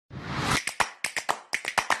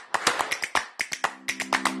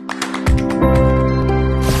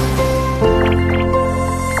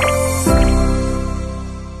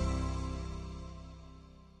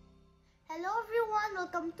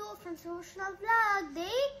vlog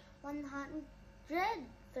day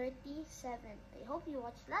 137. I hope you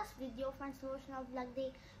watched last video, friends. Devotional vlog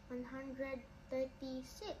day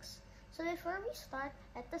 136. So before we start,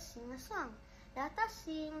 let us sing a song. Let us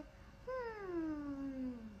sing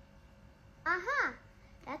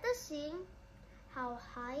let us sing how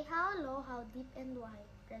high, how low, how deep and wide.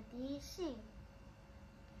 Ready, sing.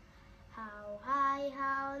 How high,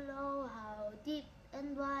 how low, how deep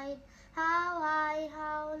and wide. How high,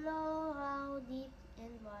 how low, how deep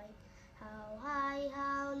and wide. How high,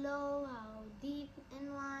 how low, how deep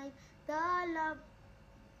and wide. The love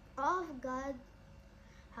of God.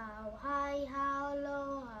 How high, how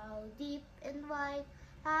low, how deep and wide.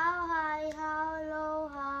 How high, how low,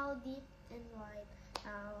 how deep and wide.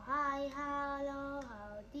 How high, how low,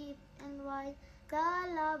 how deep and wide. The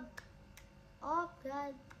love of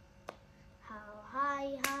God. How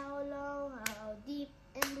high, how low, how deep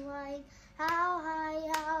and wide. How high,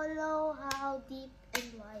 how low, how deep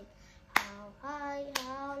and wide. How high,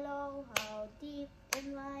 how low, how deep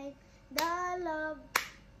and wide. The love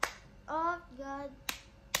of God.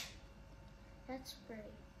 Let's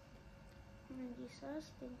pray. Lord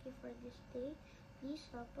Jesus, thank you for this day. Please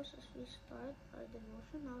help us as we start our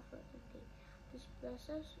devotional for today. Please bless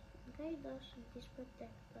us, guide us, and please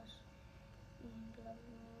protect us. In the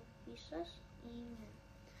name of Jesus, amen.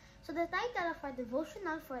 So the title of our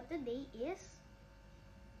devotional for today is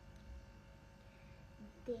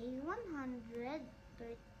Day 137.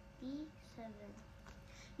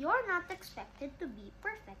 You are not expected to be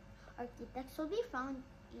perfect. Our key text will be found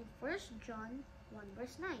in 1 John 1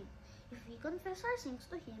 verse 9. If we confess our sins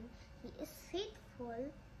to Him, He is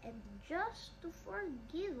faithful and just to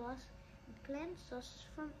forgive us and cleanse us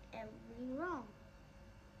from every wrong.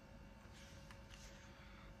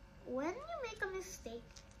 When you make a mistake,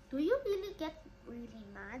 do you really get really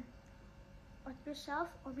mad at yourself,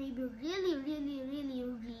 or maybe really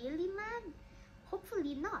mad?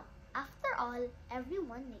 Hopefully not. After all,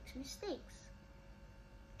 everyone makes mistakes,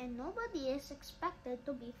 and nobody is expected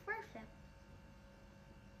to be perfect.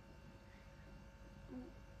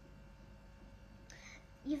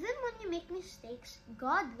 Even when you make mistakes,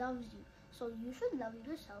 God loves you, so you should love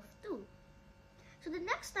yourself too. So the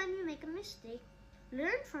next time you make a mistake,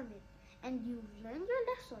 learn from it, and you've learned your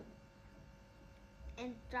lesson.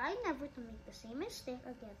 And try never to make the same mistake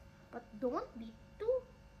again. But don't be too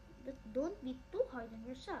hard on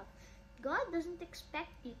yourself. God doesn't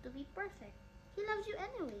expect you to be perfect. He loves you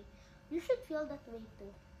anyway. You should feel that way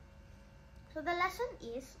too. So the lesson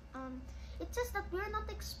is, it's just that we're not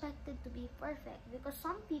expected to be perfect, because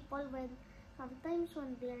sometimes when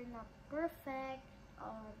they're not perfect,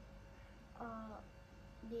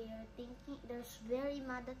 they're very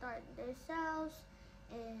mad at themselves,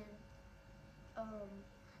 and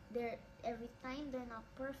every time they're not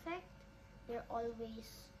perfect, they're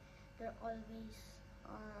always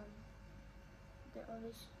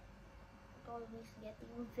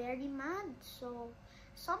getting very mad. So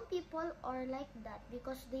some people are like that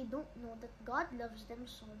because they don't know that God loves them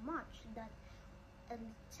so much, and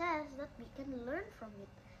it says that we can learn from it.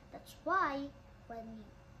 That's why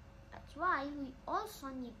we also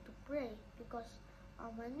need to pray, because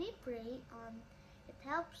when we pray, it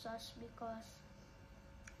helps us, because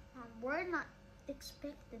we're not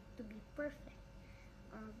expected to be perfect.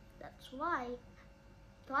 That's why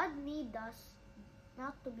God made us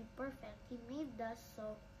not to be perfect. He made us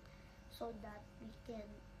so that we can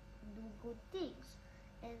do good things,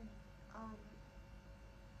 and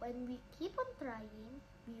when we keep on trying,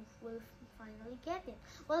 we will finally get it.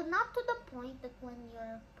 Well, not to the point that when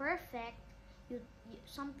you're perfect,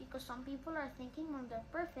 some people are thinking when they're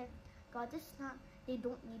perfect, God is not. They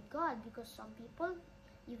don't need God, because some people,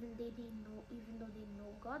 even though they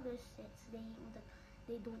know God, they're saying that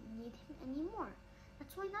they don't need Him anymore.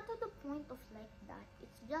 That's why not to the point of like that.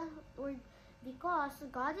 It's just because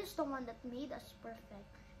God is the one that made us perfect.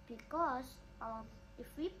 Because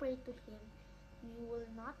if we pray to Him, you will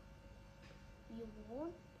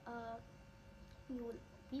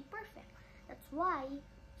be perfect. That's why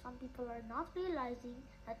some people are not realizing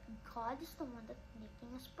that God is the one that's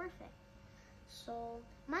making us perfect. So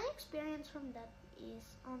my experience from that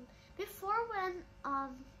is, before, when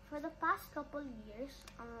for the past couple years,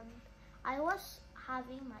 I was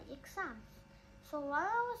having my exams. So while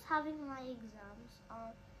I was having my exams,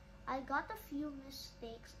 I got a few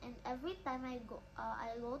mistakes, and every time I go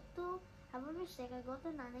to have a mistake, I go to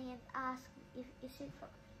Nanay and ask if is it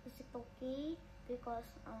okay, because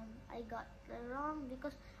I got it wrong,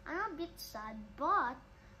 because I'm a bit sad. But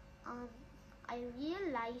I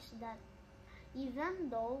realized that even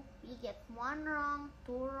though we get one wrong,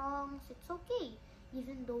 two wrongs, it's okay.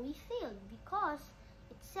 even though we failed, because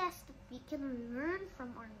it says that we can learn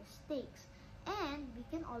from our mistakes and we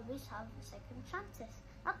can always have second chances.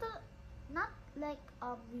 Not like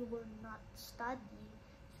we will not study.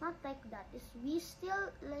 It's not like that. We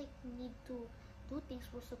still like need to do things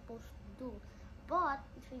we're supposed to do. But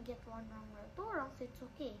if we get one wrong or two wrongs, it's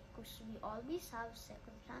okay, because we always have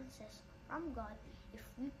second chances from God if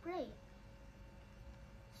we pray.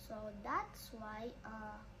 So that's why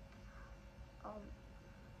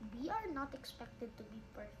we are not expected to be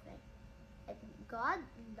perfect, and God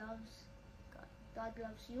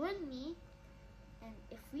loves you and me, and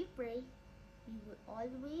if we pray, we will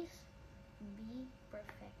always be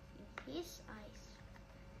perfect in His eyes.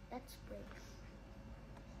 Let's pray.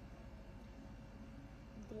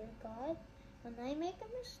 Dear God, when I make a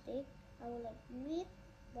mistake, I will admit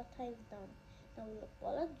what I've done. I will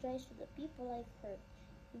apologize to the people I've hurt.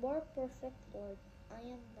 You are perfect, Lord. I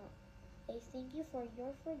am not. I thank you for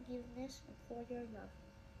your forgiveness and for your love.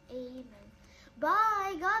 Amen.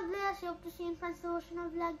 Bye! God bless. You hope to see you in Friends Devotional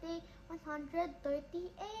Vlog Day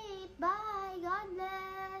 138.